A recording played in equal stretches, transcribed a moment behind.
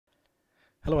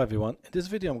Hello everyone. In this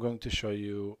video I'm going to show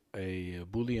you a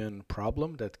Boolean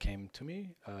problem that came to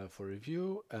me for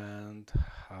review and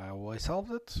how I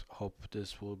solved it. Hope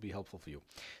this will be helpful for you.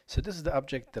 So this is the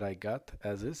object that I got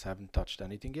as is. I haven't touched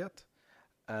anything yet.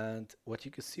 And what you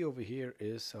can see over here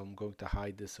is I'm going to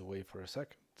hide this away for a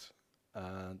second.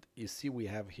 And you see we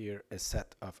have here a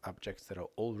set of objects that are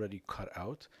already cut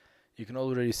out. You can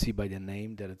already see by the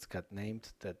name that it's got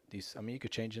named that these, I mean, you could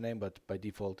change the name, but by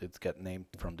default it's got named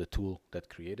from the tool that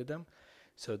created them.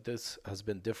 So this has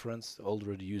been different,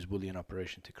 already used Boolean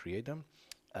operation to create them.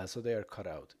 So they are cut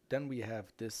out. Then we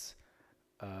have this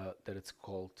that it's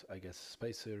called, I guess,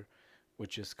 spacer,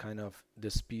 which is kind of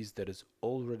this piece that is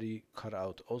already cut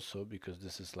out also, because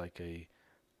this is like a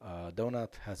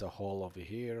donut, has a hole over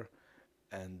here,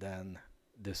 and then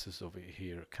this is over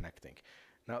here connecting.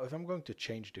 Now, if I'm going to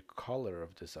change the color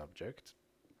of this object,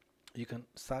 you can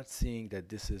start seeing that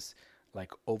this is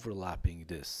like overlapping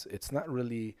this. It's not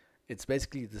really, it's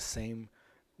basically the same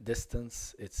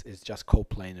distance. It's just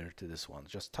coplanar to this one.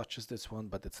 Just touches this one,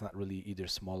 but it's not really either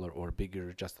smaller or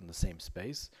bigger, just in the same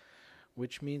space,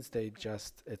 which means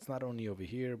it's not only over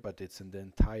here, but it's in the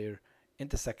entire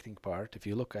intersecting part. If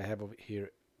you look, I have over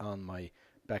here on my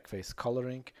backface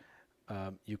coloring,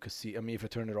 you can see, I mean, if I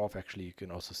turn it off, actually, you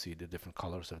can also see the different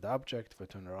colors of the object. If I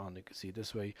turn it on, you can see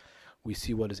this way. We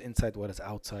see what is inside, what is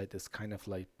outside. It's kind of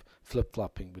like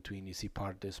flip-flopping between, you see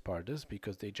part this,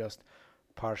 because they just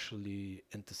partially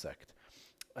intersect.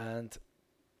 And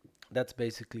that's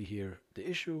basically here the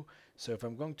issue. So if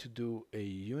I'm going to do a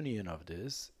union of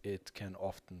this, it can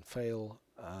often fail.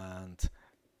 And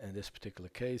in this particular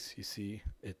case, you see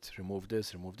it remove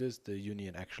this. The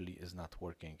union actually is not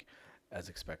working as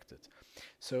expected.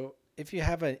 So if you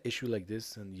have an issue like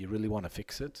this and you really want to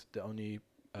fix it, the only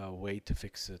way to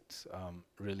fix it,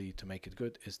 really to make it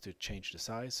good, is to change the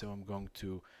size. So I'm going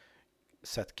to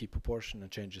set key proportion and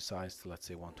change the size to, let's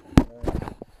say,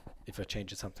 1/24. If I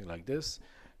change it something like this,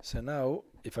 so now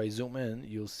if I zoom in,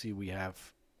 you'll see we have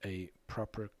a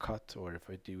proper cut, or if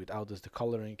I do without this, the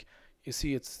coloring, you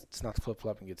see it's not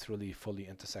flip-flopping, it's really fully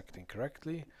intersecting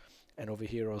correctly. And over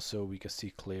here also we can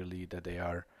see clearly that they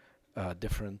are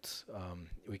different.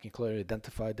 We can clearly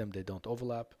identify them, they don't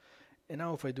overlap. And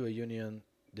now if I do a union,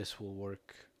 this will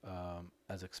work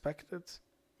as expected,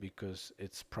 because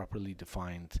it's properly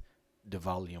defined the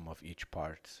volume of each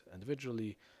part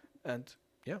individually. And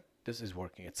yeah, this is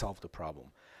working, it solved the problem.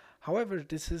 However,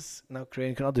 this is now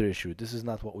creating another issue. This is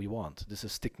not what we want. This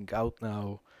is sticking out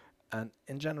now, and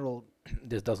in general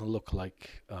this doesn't look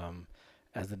like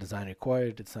as the design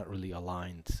required. It's not really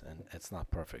aligned and it's not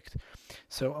perfect.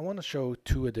 So I want to show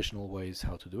two additional ways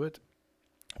how to do it.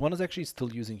 One is actually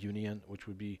still using union, which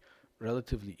would be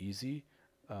relatively easy.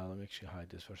 Let me actually hide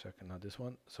this for a second, not this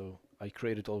one. So I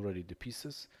created already the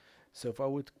pieces. So if I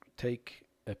would take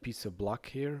a piece of block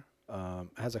here,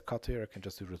 has a cut here, I can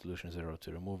just do resolution 0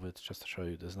 to remove it, just to show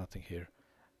you there's nothing here.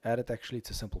 Add it, actually it's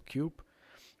a simple cube.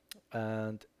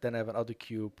 And then I have another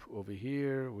cube over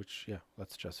here, which, yeah,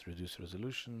 let's just reduce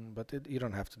resolution, but you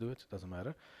don't have to do it, doesn't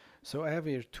matter. So I have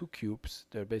here two cubes.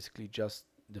 They're basically just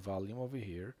the volume over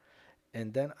here,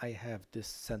 and then I have this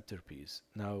centerpiece.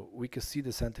 Now we can see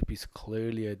the centerpiece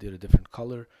clearly. I did a different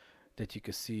color that you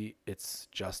can see it's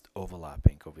just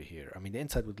overlapping over here. I mean, the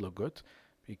inside would look good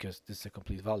because this is a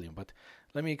complete volume, but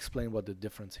let me explain what the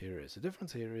difference here is. The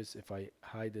difference here is, if I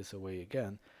hide this away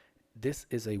again, this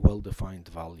is a well-defined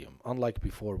volume. Unlike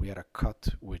before, we had a cut,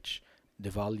 which the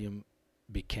volume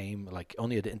became like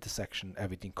only at the intersection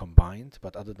everything combined,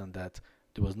 but other than that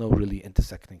there was no really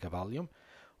intersecting a volume.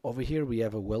 Over here we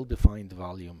have a well-defined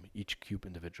volume, each cube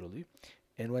individually,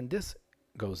 and when this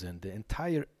goes in, the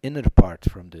entire inner part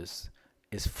from this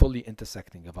is fully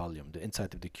intersecting a volume. The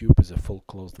inside of the cube is a full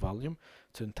closed volume,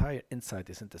 so the entire inside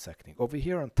is intersecting. Over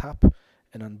here on top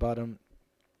and on bottom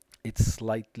it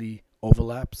slightly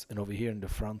overlaps, and over here in the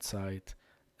front side,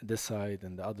 this side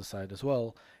and the other side as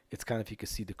well, it's kind of, you can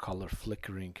see the color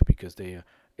flickering because they are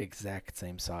exact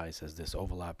same size as this,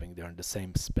 overlapping. They're in the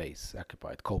same space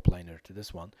occupied, coplanar to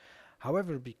this one.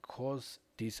 However, because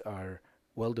these are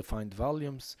well-defined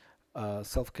volumes,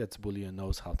 SelfCAD's Boolean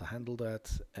knows how to handle that.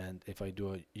 And if I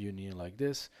do a union like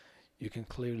this, you can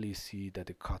clearly see that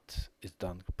the cut is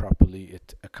done properly.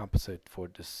 It compensated for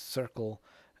this circle.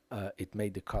 It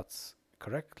made the cuts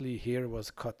correctly. Here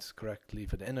was cut correctly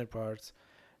for the inner parts,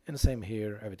 and the same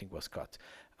here, everything was cut.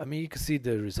 I mean, you can see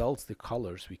the results, the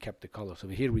colors, we kept the colors.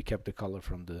 Over here we kept the color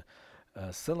from the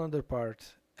cylinder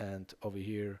part, and over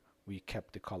here we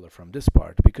kept the color from this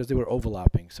part because they were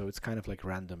overlapping. So it's kind of like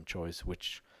random choice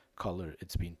which color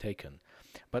it's been taken.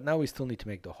 But now we still need to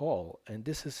make the hole, and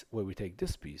this is where we take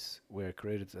this piece, where I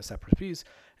created a separate piece,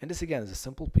 and this again is a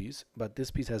simple piece, but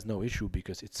this piece has no issue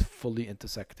because it's fully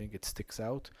intersecting, it sticks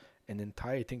out, and the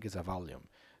entire thing is a volume.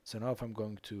 So now if I'm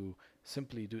going to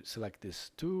simply select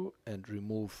this too and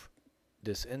remove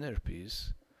this inner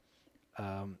piece,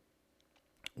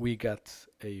 we get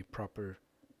a proper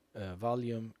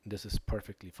volume. This is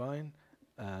perfectly fine,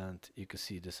 and you can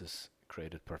see this is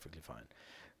created perfectly fine.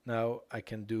 Now I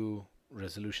can do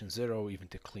resolution 0 even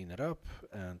to clean it up,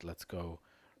 and let's go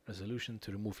resolution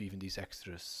to remove even these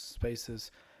extra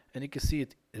spaces, and you can see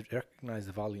it recognizes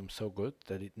the volume so good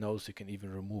that it knows you can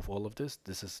even remove all of this.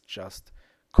 This is just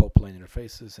coplanar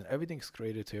faces, and everything's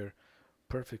created here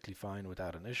perfectly fine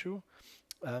without an issue.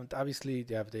 And obviously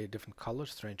they have the different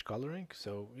colors, strange coloring,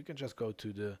 so you can just go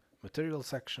to the material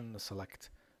section,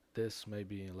 select this.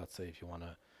 Maybe let's say if you want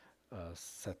to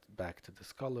set back to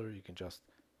this color, you can just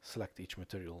select each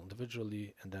material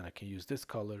individually, and then I can use this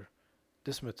color,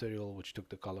 this material which took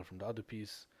the color from the other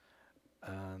piece,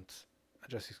 and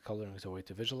adjust these coloring as a way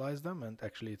to visualize them. And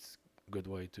actually it's a good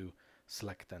way to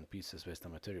select 10 pieces based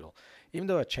on material. Even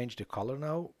though I changed the color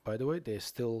now, by the way, there's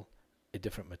still a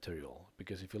different material,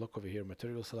 because if you look over here,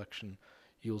 material selection,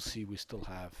 you'll see we still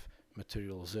have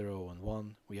material 0 and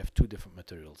 1. We have 2 different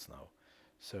materials now.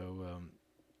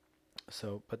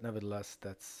 But nevertheless,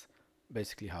 that's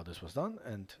basically how this was done,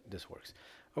 and this works.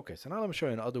 Okay, so now let me show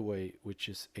you another way, which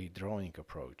is a drawing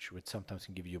approach, which sometimes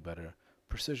can give you better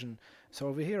precision. So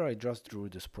over here I just drew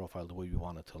this profile the way we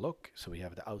want it to look. So we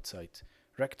have the outside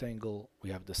rectangle, we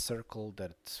have the circle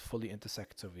that fully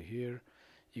intersects over here.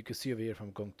 You can see over here, if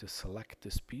I'm going to select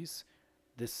this piece,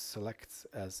 this selects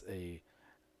as a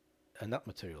not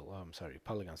material, I'm sorry,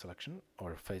 polygon selection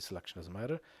or face selection, doesn't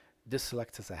matter. This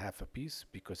selects as a half a piece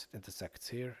because it intersects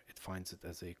here, it finds it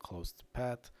as a closed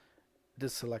path.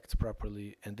 This selects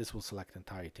properly, and this will select the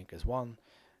entire thing as one,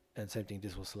 and same thing,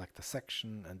 this will select a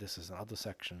section, and this is another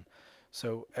section.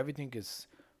 So everything is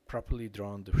properly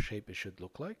drawn the shape it should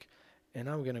look like. And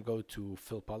now we're going to go to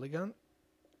fill polygon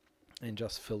and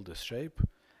just fill this shape.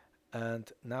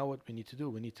 And now what we need to do,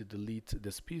 we need to delete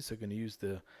this piece. So we're going to use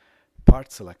the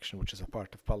part selection, which is a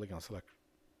part of polygon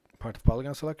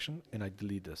selection, and I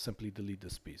delete this, simply delete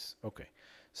this piece. Okay,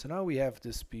 so now we have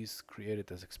this piece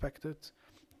created as expected.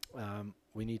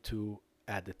 We need to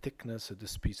add the thickness. So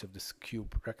this piece of this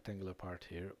cube rectangular part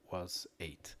here was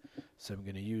 8. So I'm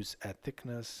going to use add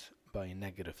thickness by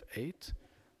 -8,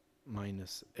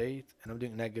 -8, and I'm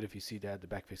doing negative. You see that the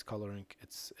backface coloring,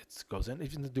 it goes in.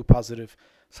 If you do positive,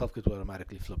 SelfCAD will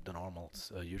automatically flip the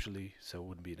normals usually, so it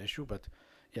wouldn't be an issue. But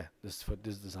yeah, this for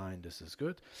this design, this is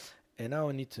good. And now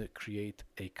I need to create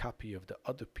a copy of the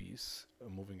other piece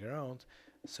moving around.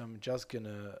 So I'm just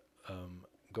gonna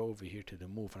go over here to the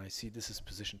move, and I see this is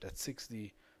positioned at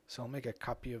 60. So I'll make a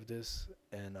copy of this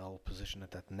and I'll position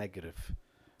it at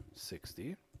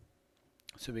 -60.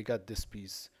 So we got this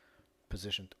piece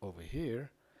positioned over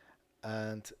here,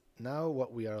 and now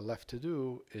what we are left to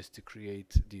do is to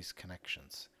create these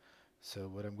connections. So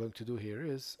what I'm going to do here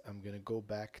is I'm going to go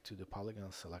back to the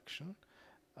polygon selection.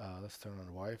 Let's turn on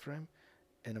the wireframe,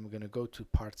 and I'm going to go to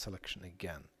part selection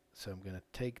again. So I'm going to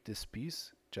take this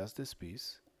piece, just this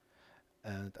piece,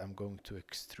 and I'm going to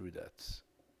extrude that.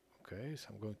 Okay, so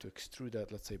I'm going to extrude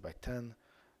that, let's say by 10.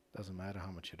 Doesn't matter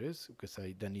how much it is, because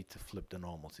I then need to flip the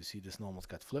normals. You see this normals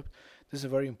got flipped. This is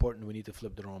very important. We need to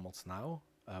flip the normals now,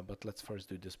 but let's first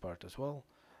do this part as well.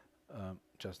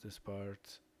 Just this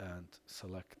part, and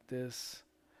select this,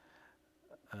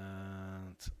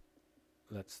 and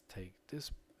let's take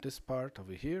this part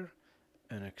over here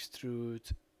and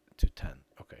extrude to 10.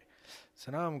 Okay,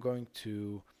 so now I'm going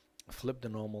to flip the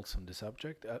normals on this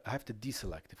object. I have to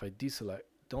deselect. If I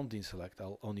don't deselect,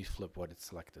 I'll only flip what it's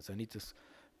selected. So I need to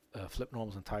flip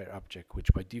normals entire object,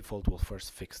 which by default will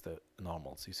first fix the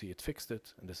normals. You see it fixed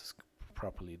it, and this is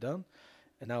properly done.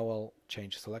 And now I'll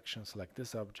change selection, select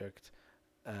this object,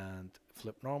 and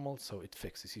flip normals, so it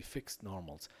fixed. You see fixed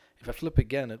normals. If I flip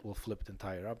again, it will flip the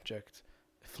entire object,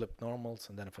 flip normals,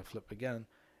 and then if I flip again,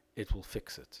 it will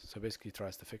fix it. So basically it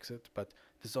tries to fix it, but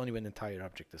this is only when the entire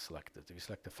object is selected. If you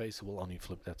select the face, it will only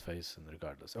flip that face, and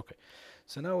regardless. Okay,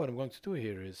 so now what I'm going to do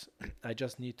here is I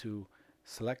just need to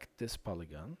select this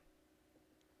polygon.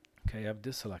 Okay, I have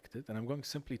this selected, and I'm going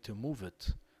simply to move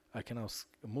it. I can now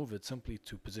move it simply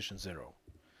to position 0.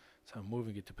 So I'm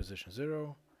moving it to position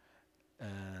 0,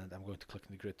 and I'm going to click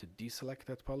in the grid to deselect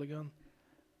that polygon.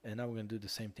 And now we're going to do the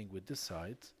same thing with this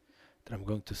side. Then I'm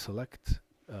going to select,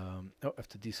 I have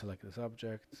to deselect this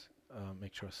object,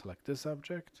 make sure I select this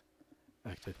object,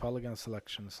 activate polygon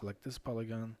selection, select this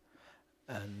polygon,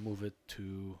 and move it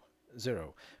to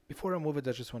 0. Before I move it,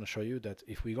 I just want to show you that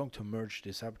if we're going to merge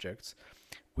these objects,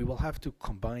 we will have to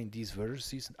combine these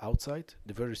vertices outside,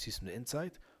 the vertices from the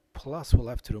inside, plus we'll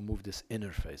have to remove these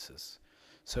inner faces.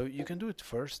 So you can do it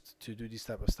first to do this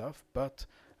type of stuff, but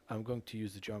I'm going to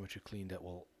use the geometry clean that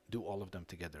will do all of them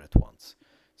together at once.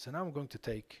 So now I'm going to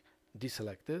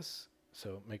deselect this,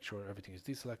 so make sure everything is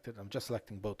deselected. I'm just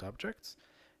selecting both objects,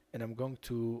 and I'm going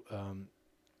to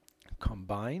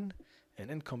combine, and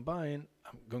in combine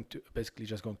I'm going to basically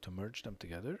just going to merge them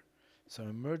together. So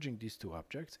I'm merging these two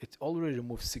objects. It already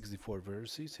removed 64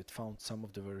 vertices. It found some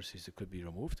of the vertices that could be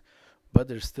removed, but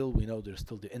there's still, we know there's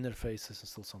still the interfaces and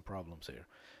still some problems here.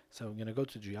 So I'm going to go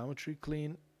to geometry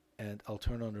clean, and I'll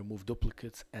turn on remove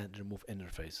duplicates and remove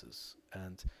interfaces.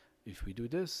 And if we do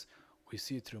this, we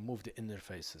see it remove the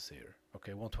interfaces here.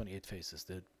 Okay, 128 faces.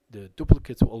 The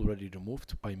duplicates were already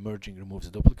removed by merging removes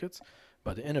the duplicates,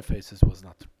 but the interfaces was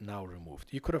not now removed.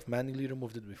 You could have manually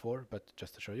removed it before, but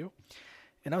just to show you.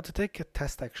 And now to take a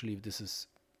test actually if this is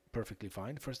perfectly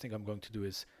fine, first thing I'm going to do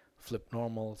is flip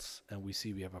normals, and we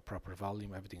see we have a proper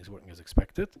volume, everything is working as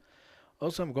expected.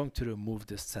 Also, I'm going to remove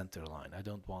this center line. I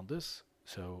don't want this,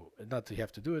 so not that you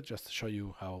have to do it, just to show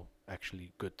you how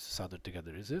actually good soldered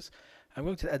together is this. I'm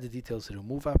going to add the details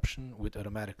remove option with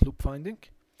automatic loop finding,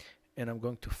 and I'm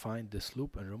going to find this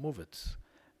loop and remove it.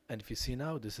 And if you see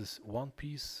now, this is one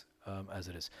piece as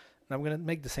it is. Now I'm going to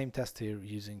make the same test here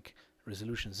using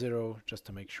resolution 0, just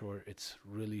to make sure it's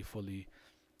really fully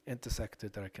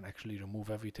intersected, that I can actually remove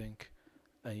everything.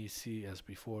 And you see, as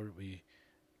before, we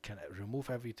can remove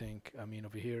everything. I mean,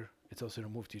 over here it's also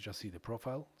removed. You just see the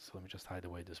profile, so let me just hide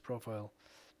away this profile,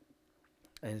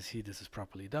 and you see this is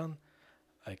properly done.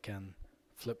 I can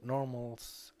flip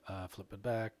normals, flip it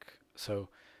back. So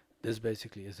this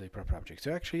basically is a proper object.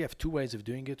 So actually you have two ways of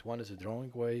doing it. One is a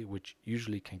drawing way, which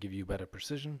usually can give you better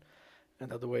precision, and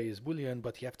the other way is Boolean,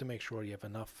 but you have to make sure you have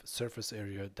enough surface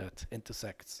area that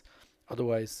intersects.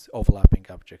 Otherwise, overlapping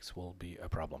objects will be a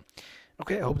problem.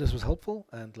 Okay, I hope this was helpful,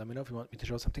 and let me know if you want me to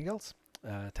show something else.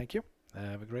 Thank you.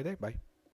 Have a great day. Bye.